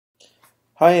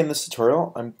Hi, in this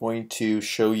tutorial I'm going to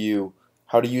show you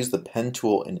how to use the pen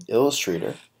tool in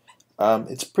Illustrator.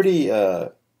 It's pretty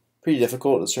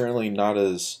difficult. It's certainly not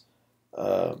as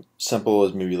simple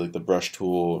as maybe like the brush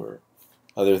tool or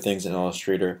other things in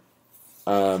Illustrator.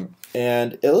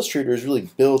 And Illustrator is really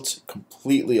built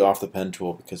completely off the pen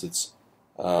tool because it's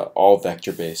all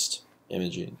vector-based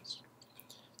imaging.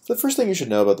 So the first thing you should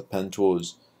know about the pen tool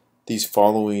is these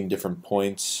following different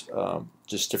points,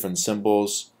 just different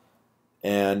symbols.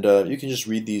 And you can just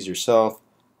read these yourself.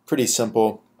 Pretty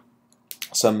simple.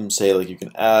 Some say like you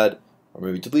can add or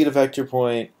maybe delete a vector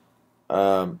point,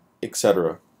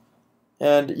 etc.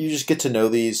 And you just get to know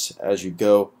these as you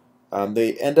go.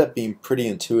 They end up being pretty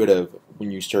intuitive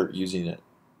when you start using it.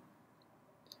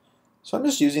 So I'm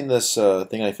just using this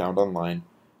thing I found online,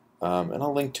 and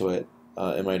I'll link to it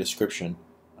in my description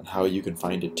on how you can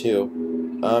find it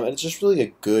too. And it's just really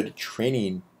a good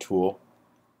training tool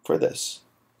for this.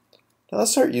 Now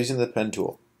let's start using the pen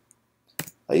tool.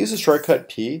 I use the shortcut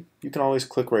P. You can always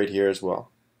click right here as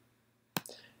well.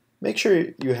 Make sure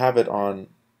you have it on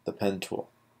the pen tool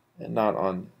and not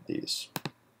on these.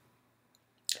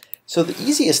 So the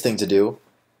easiest thing to do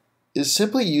is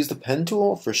simply use the pen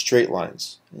tool for straight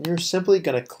lines. And you're simply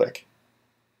going to click.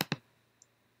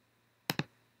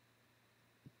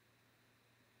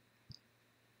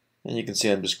 And you can see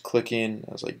I'm just clicking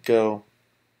as I go.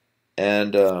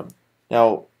 And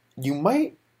now you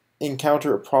might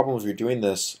encounter a problem if you're doing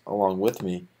this along with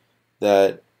me,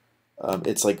 that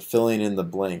it's like filling in the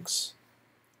blanks.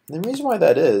 And the reason why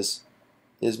that is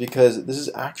because this is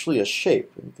actually a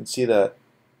shape. And you can see that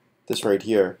this right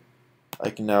here, I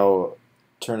can now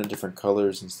turn it different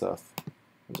colors and stuff.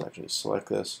 Let's actually select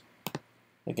this.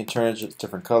 I can turn it to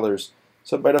different colors.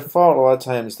 So by default, a lot of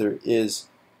times there is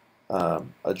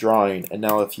a drawing. And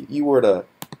now if you were to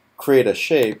create a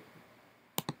shape,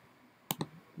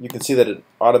 you can see that it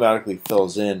automatically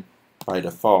fills in by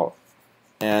default.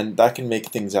 And that can make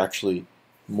things actually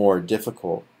more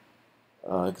difficult.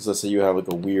 Because let's say you have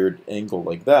like a weird angle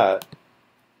like that,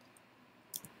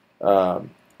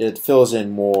 it fills in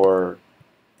more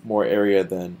area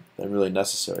than really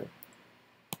necessary.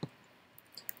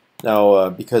 Now,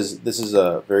 because this is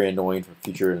very annoying for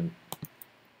future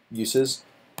uses,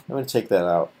 I'm going to take that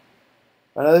out.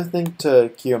 Another thing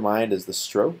to keep in mind is the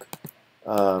stroke.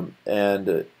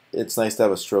 And it's nice to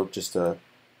have a stroke, just a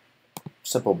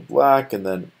simple black, and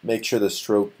then make sure the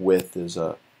stroke width is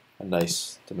a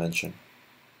nice dimension.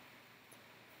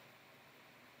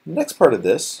 The next part of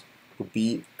this would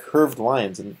be curved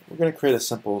lines, and we're going to create a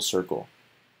simple circle.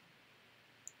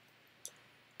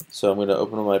 So I'm going to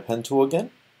open up my pen tool again.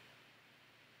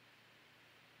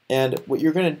 And what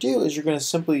you're going to do is you're going to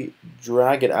simply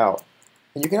drag it out.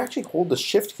 And you can actually hold the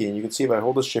shift key, and you can see if I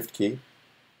hold the shift key,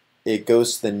 it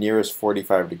goes to the nearest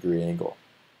 45-degree angle.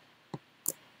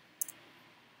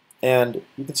 And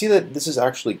you can see that this is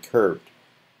actually curved.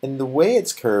 And the way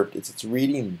it's curved is it's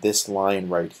reading this line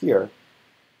right here,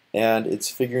 and it's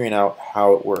figuring out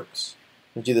how it works.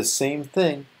 We do the same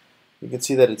thing. You can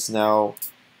see that it's now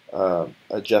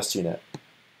adjusting it.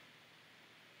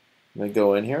 I'm going to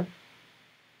go in here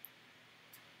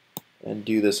and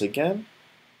do this again.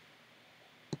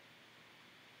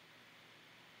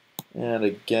 And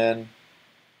again.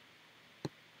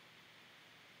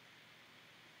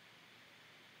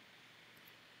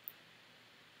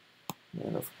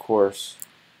 And of course,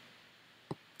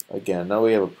 again, now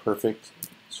we have a perfect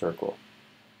circle.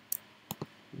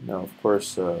 Now, of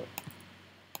course,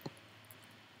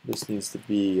 this needs to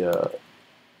be like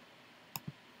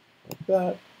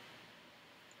that.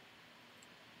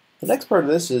 The next part of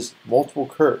this is multiple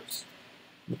curves.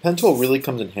 The pen tool really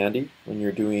comes in handy when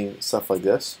you're doing stuff like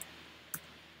this.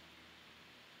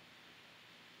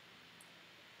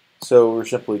 So we're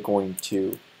simply going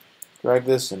to drag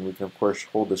this, and we can of course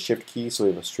hold the shift key so we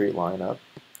have a straight line up.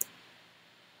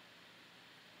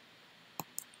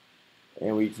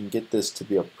 And we can get this to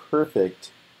be a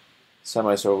perfect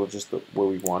semicircle, just where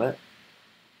we want it.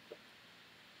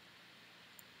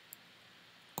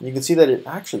 And you can see that it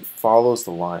actually follows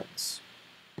the lines.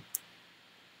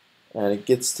 And it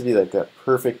gets to be like that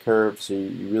perfect curve, so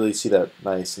you really see that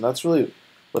nice. And that's really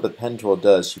what the pen tool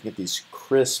does. You get these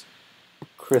crisp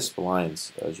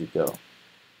lines as you go.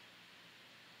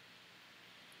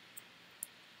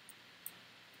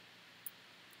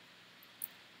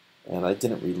 And I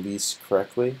didn't release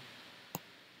correctly.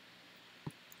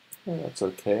 Yeah, that's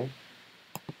okay.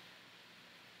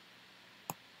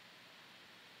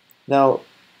 Now,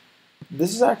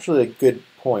 this is actually a good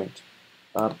point.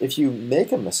 If you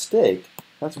make a mistake,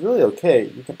 that's really okay.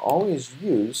 You can always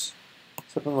use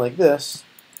something like this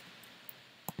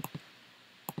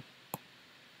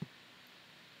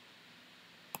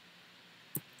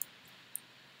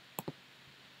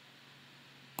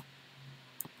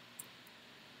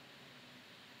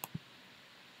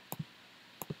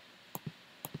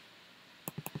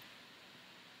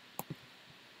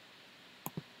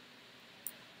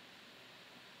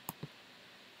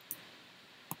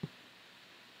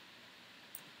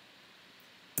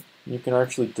You can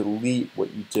actually delete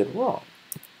what you did wrong.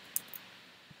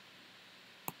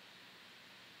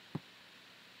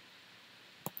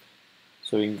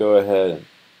 So we can go ahead and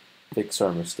fix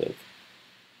our mistake.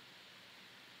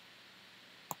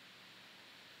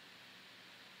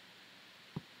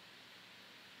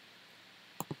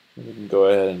 And we can go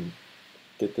ahead and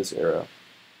get this arrow.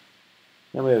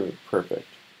 Now we have it perfect.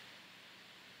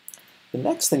 The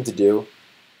next thing to do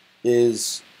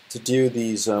is to do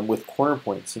these with corner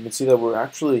points. You can see that we're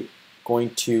actually going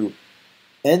to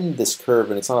end this curve,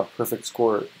 and it's not a perfect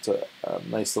score, it's a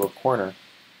nice little corner.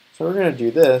 So we're going to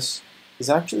do this is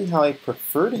actually how I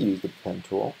prefer to use the pen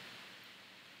tool.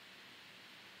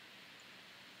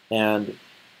 And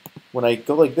when I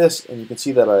go like this, and you can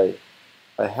see that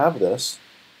I have this,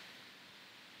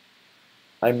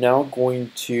 I'm now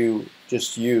going to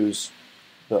just use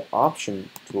the option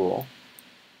tool,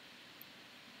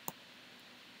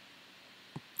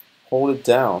 hold it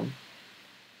down,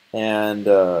 and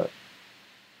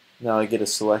now I get to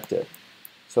select it.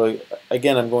 So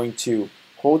again, I'm going to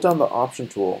hold down the option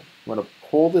tool. I'm going to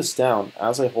pull this down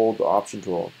as I hold the option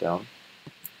tool down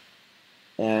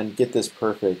and get this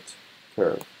perfect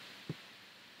curve.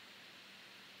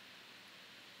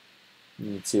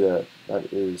 You can see that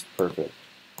that is perfect.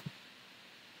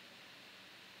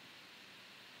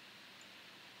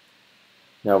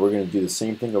 Now we're going to do the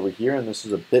same thing over here, and this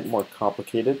is a bit more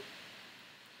complicated.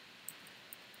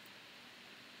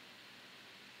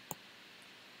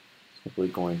 Simply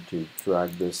going to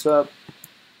drag this up.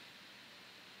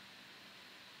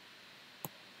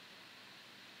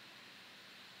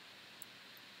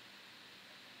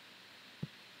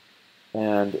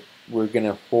 And we're going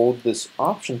to hold this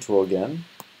option tool again.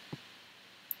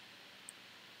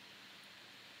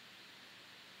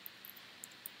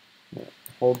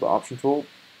 Hold the option tool.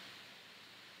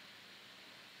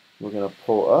 We're going to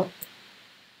pull up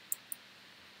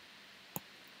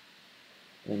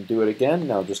and do it again.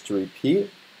 Now just to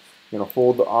repeat, you're going to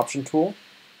hold the option tool,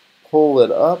 pull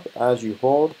it up as you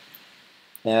hold,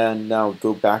 and now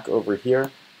go back over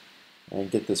here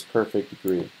and get this perfect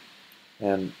degree.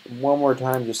 And one more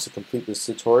time just to complete this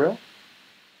tutorial.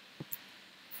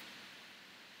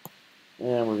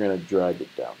 And we're going to drag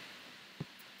it down.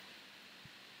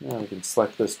 Now we can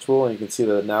select this tool, and you can see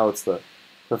that now it's the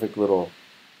perfect little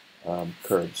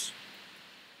curves.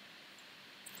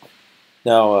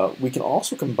 Now we can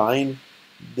also combine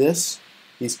these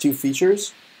two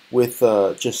features with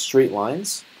just straight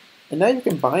lines. And now you're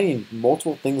combining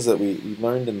multiple things that we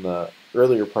learned in the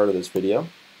earlier part of this video.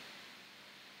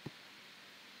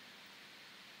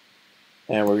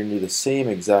 And we're going to do the same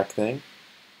exact thing.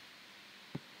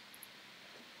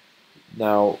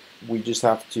 Now we just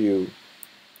have to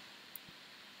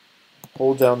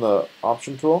hold down the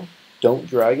option tool, don't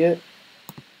drag it,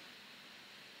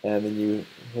 and then you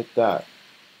hit that.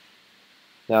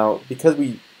 Now because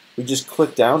we just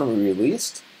clicked down and we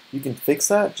released, you can fix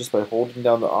that just by holding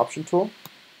down the option tool,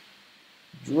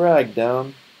 drag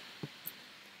down,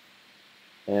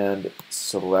 and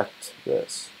select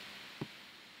this.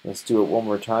 Let's do it one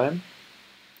more time.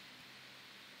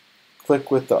 Click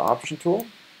with the option tool,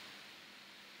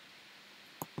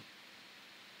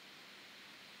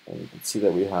 and you can see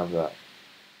that we have that.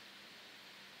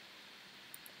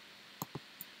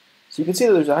 So you can see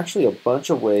that there's actually a bunch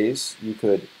of ways you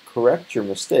could correct your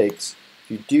mistakes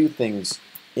if you do things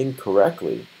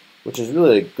incorrectly, which is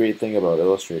really a great thing about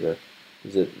Illustrator,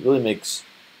 is it really makes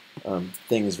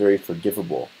things very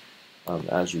forgivable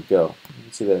as you go. You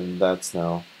can see that that's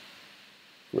now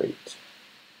great.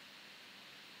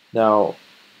 Now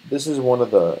this is one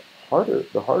of the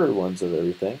harder ones of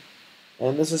everything,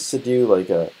 and this is to do like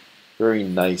a very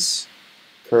nice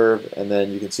curve, and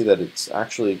then you can see that it's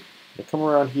actually going to come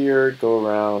around here, go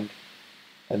around,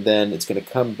 and then it's going to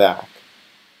come back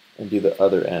and do the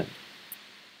other end.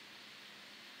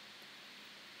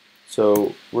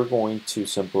 So we're going to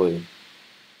simply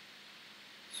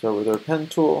start with our pen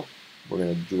tool. We're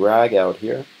going to drag out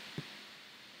here.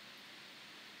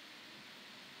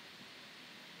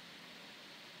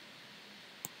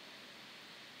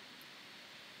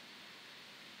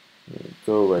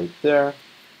 Go right there.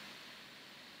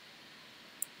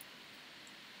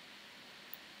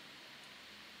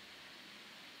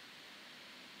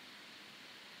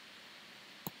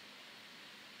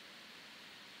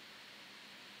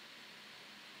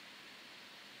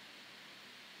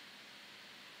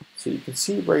 So you can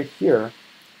see right here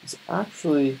is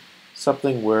actually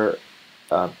something where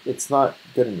it's not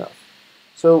good enough.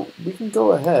 So we can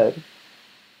go ahead,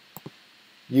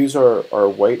 use our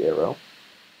white arrow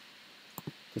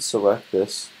to select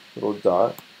this little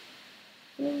dot,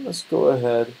 and let's go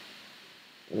ahead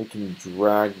and we can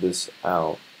drag this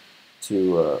out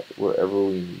to wherever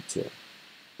we need to.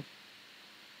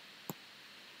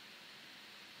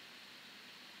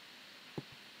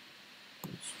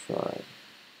 Let's try.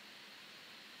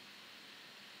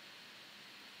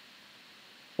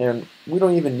 And we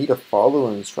don't even need to follow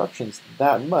instructions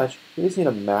that much. We just need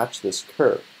to match this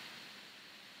curve.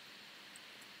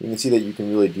 You can see that you can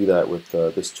really do that with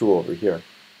this tool over here.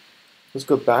 Let's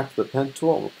go back to the pen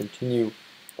tool and we'll continue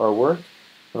our work.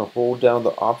 I'm going to hold down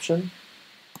the Option.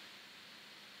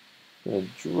 I'm going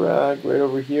to drag right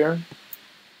over here.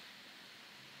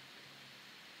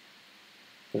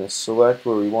 I'm going to select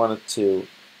where we want it to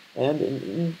end.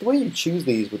 And the way you choose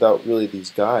these without really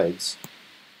these guides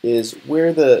is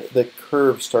where the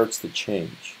curve starts to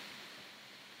change.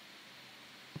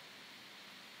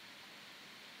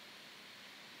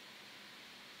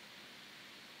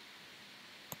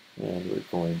 And we're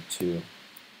going to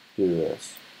do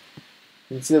this.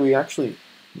 You can see that we actually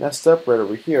messed up right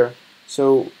over here,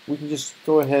 so we can just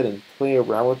go ahead and play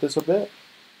around with this a bit.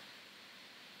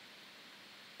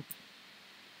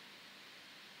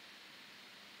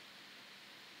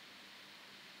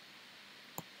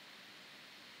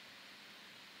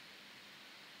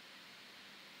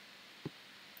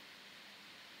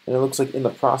 And it looks like in the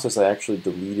process I actually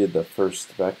deleted the first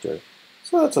vector.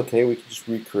 So that's okay, we can just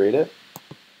recreate it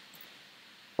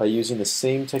by using the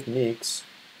same techniques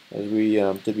as we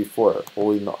did before,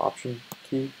 holding the Option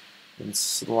key and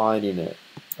sliding it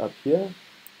up here.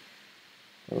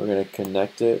 And we're going to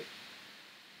connect it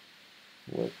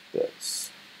with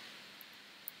this.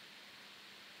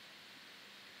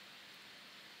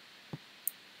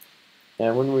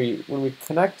 And when we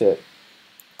connect it,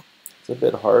 it's a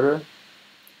bit harder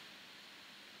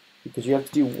because you have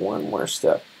to do one more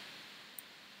step.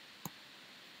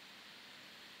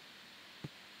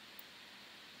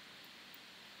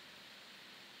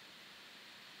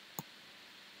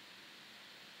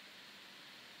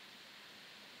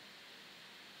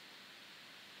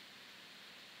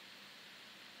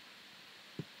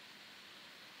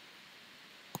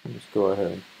 Just go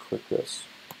ahead and click this.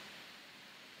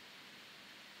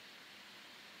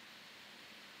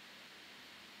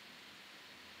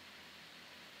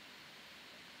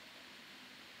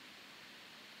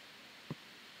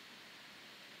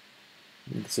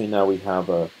 You can see now we have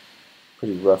a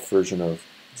pretty rough version of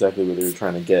exactly what they were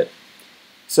trying to get.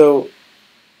 So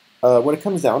when it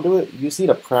comes down to it, you just need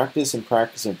to practice and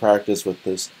practice and practice with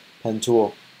this pen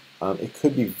tool. It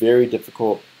could be very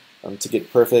difficult to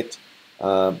get perfect.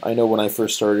 I know when I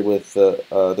first started with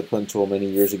the pen tool many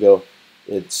years ago,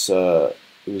 it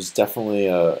was definitely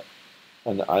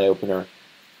an eye-opener.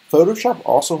 Photoshop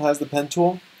also has the pen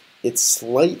tool. It's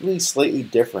slightly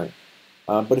different.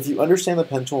 But if you understand the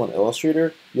pen tool in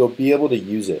Illustrator, you'll be able to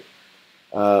use it.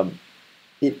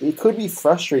 It could be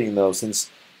frustrating though, since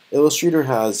Illustrator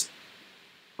has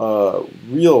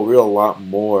real lot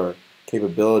more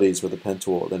capabilities with the pen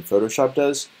tool than Photoshop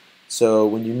does. So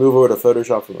when you move over to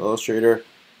Photoshop from Illustrator,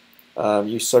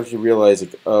 you start to realize,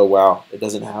 like, oh wow, it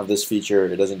doesn't have this feature,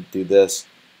 it doesn't do this,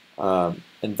 and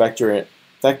vector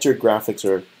graphics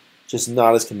are just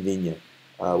not as convenient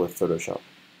with Photoshop.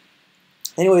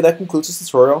 Anyway, that concludes this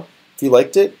tutorial. If you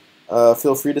liked it,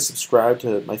 feel free to subscribe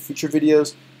to my future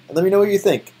videos, and let me know what you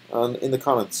think in the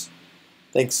comments.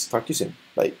 Thanks. Talk to you soon.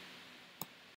 Bye.